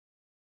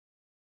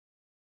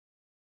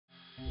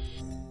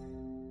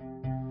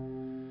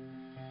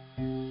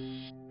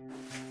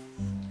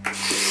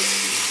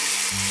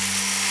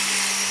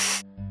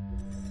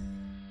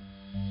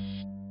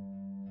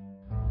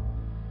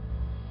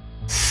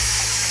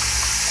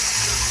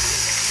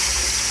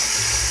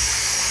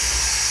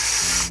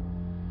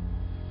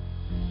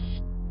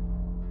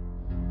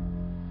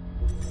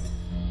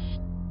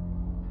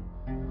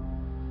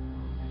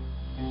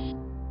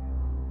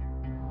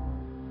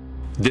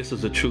This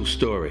is a true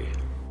story.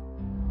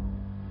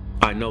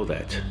 I know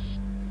that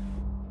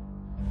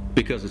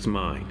because it's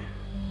mine.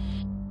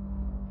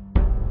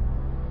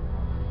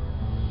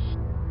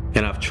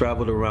 And I've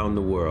traveled around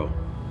the world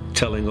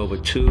telling over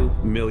 2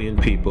 million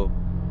people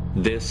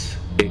this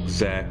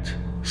exact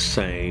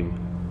same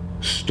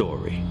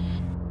story.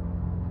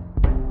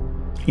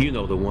 You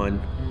know the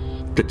one,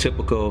 the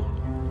typical,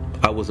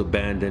 I was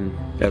abandoned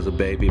as a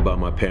baby by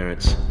my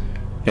parents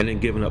and then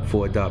given up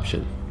for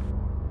adoption.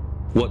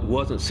 What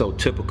wasn't so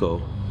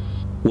typical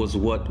was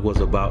what was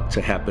about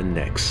to happen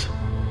next.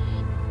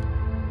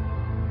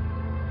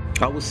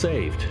 I was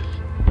saved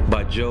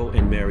by Joe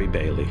and Mary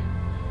Bailey,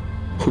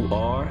 who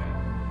are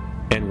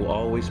and will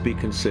always be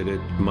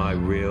considered my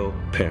real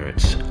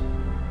parents.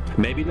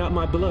 Maybe not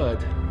my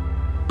blood,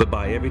 but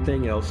by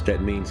everything else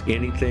that means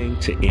anything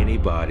to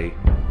anybody.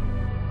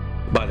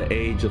 By the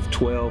age of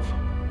 12,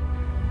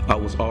 I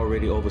was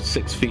already over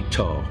 6 feet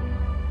tall.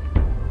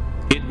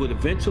 It would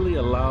eventually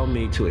allow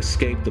me to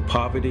escape the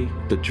poverty,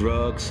 the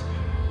drugs,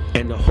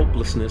 and the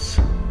hopelessness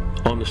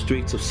on the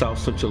streets of South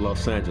Central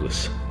Los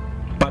Angeles.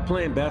 By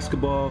playing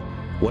basketball,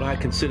 what I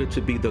consider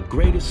to be the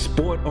greatest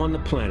sport on the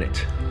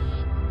planet.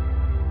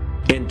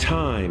 In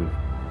time,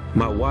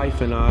 my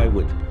wife and I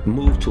would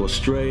move to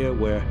Australia,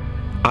 where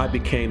I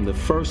became the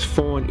first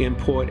foreign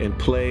import and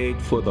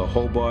played for the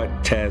Hobart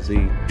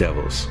Tassie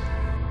Devils.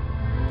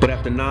 But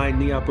after 9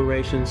 knee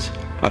operations,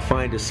 I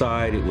finally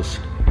decided it was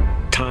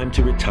time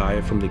to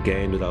retire from the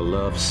game that I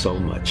love so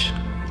much.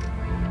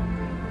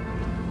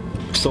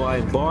 So I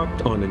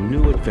embarked on a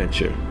new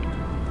adventure,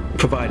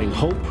 providing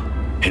hope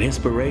and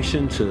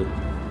inspiration to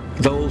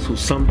those who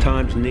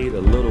sometimes need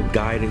a little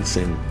guidance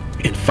in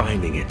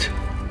finding it.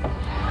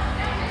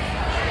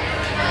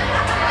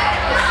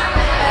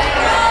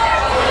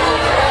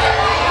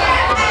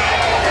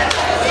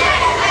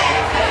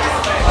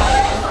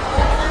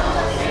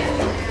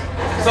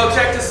 So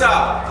check this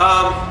out.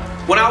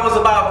 When I was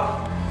about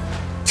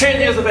 10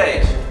 years of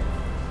age,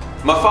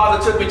 my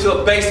father took me to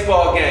a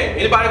baseball game.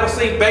 Anybody ever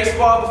seen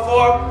baseball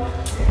before?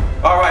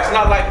 All right, it's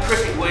not like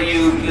cricket where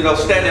you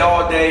stand there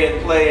all day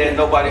and play and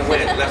nobody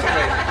wins. That's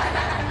crazy.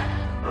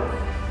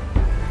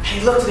 He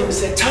looked at him and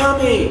said,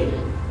 "Tommy,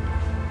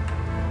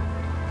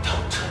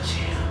 don't touch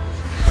him.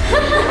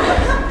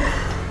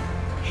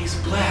 He's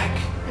black."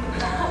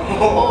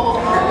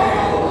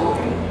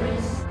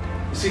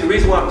 You see, the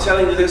reason why I'm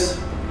telling you this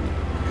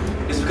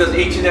is because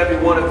each and every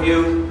one of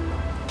you,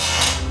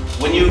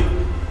 when you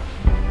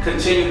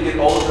continue to get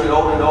older and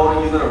older and older,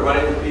 you're going to run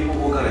into people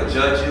who are going to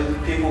judge you.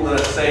 People are going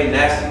to say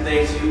nasty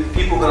things to you.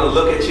 People are going to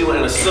look at you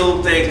and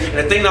assume things. And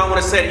the thing I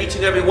want to say to each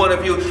and every one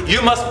of you,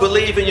 you must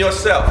believe in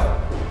yourself.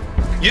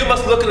 You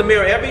must look in the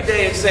mirror every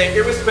day and say,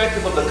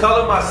 irrespective of the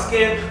color of my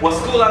skin, what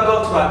school I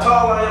go to, how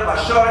tall I am, how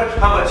short I am,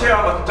 how much hair,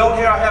 how much don't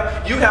hair I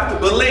have, you have to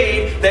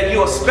believe that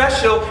you are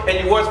special and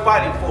you're worth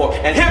fighting for.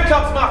 And here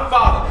comes my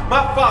father.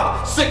 My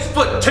father,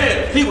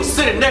 6'10". He was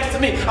sitting next to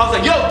me. I was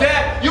like, "Yo,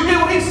 Dad, you hear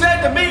what he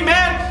said to me,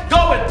 man?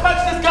 Go and punch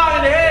this guy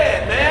in the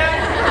head, man."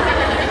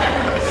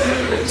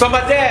 So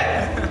my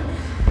dad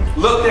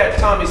looked at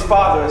Tommy's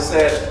father and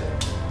said,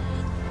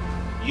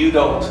 "You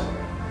don't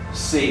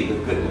see the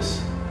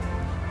goodness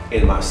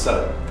in my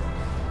son,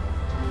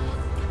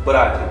 but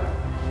I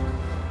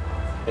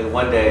do. And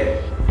one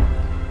day,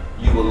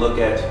 you will look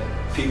at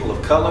people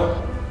of color,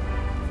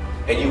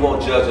 and you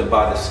won't judge them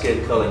by the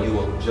skin color, you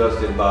will judge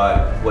them by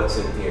what's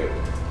in here.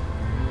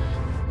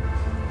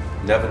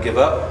 Never give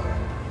up,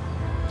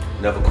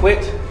 never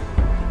quit,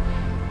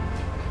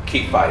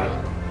 keep fighting."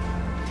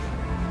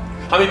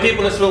 How many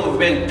people in this room have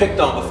been picked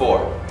on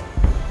before?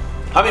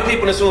 How many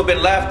people in this room have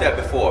been laughed at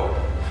before?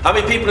 How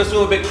many people in this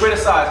room have been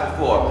criticized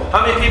before?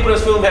 How many people in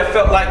this room have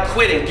felt like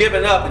quitting,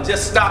 giving up, and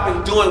just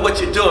stopping doing what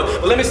you're doing?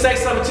 But let me say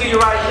something to you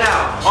right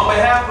now. On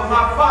behalf of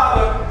my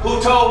father, who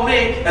told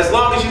me, as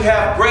long as you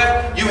have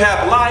breath, you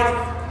have life,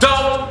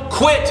 don't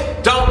quit,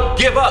 don't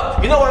give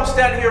up. You know why I'm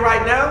standing here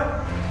right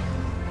now?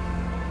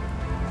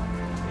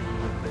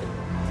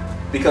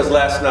 Because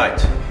last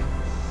night,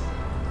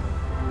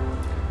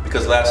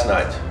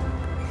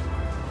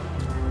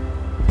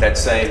 that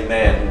same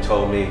man who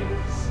told me,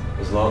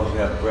 as long as you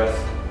have breath,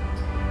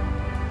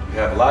 you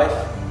have life,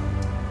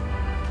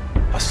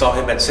 I saw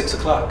him at 6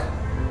 o'clock.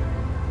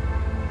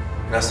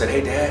 And I said,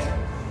 "Hey, Dad,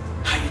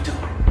 how you doing?"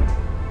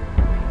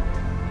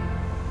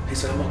 He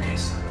said, "I'm okay,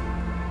 son."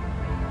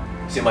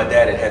 See, my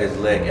dad had had his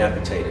leg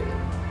amputated.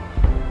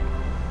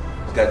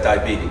 He's got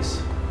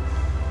diabetes.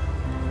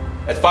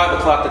 At 5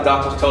 o'clock, the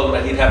doctors told him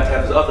that he'd have to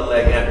have his other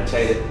leg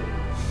amputated.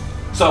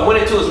 So I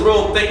went into his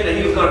room thinking that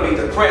he was going to be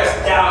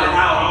depressed, down and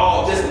out,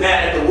 all just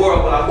mad at the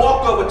world. But I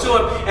walked over to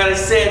him and I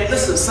said,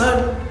 listen,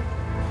 son,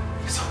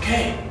 it's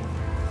okay.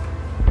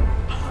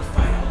 I'm gonna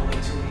fight all the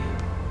way to the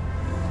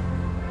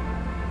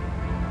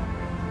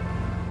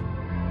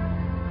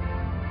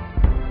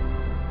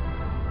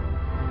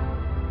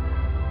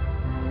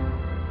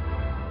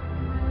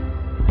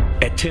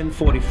end. At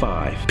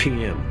 10:45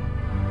 p.m.,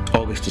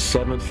 August the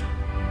 7th,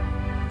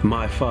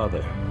 my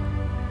father,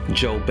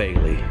 Joe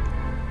Bailey,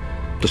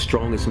 the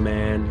strongest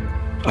man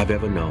I've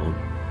ever known,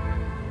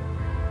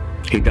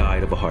 he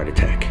died of a heart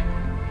attack.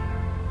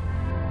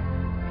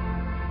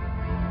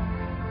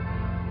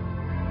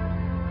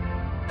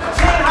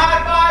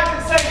 High five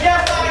and say,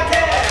 yes, I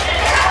can.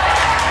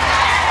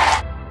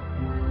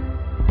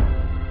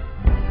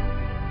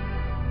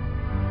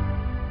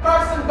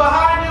 Person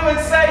behind you and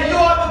say, you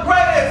are the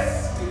greatest.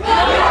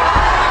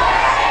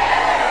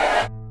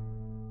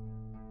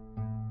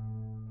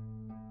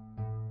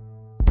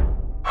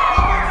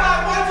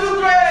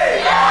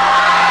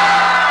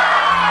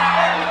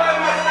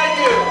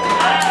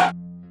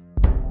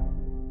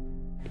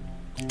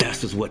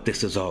 Is what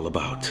this is all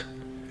about.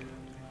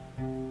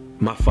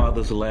 My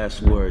father's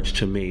last words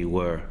to me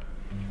were,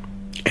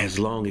 as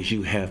long as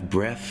you have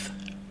breath,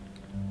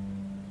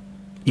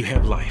 you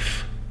have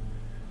life.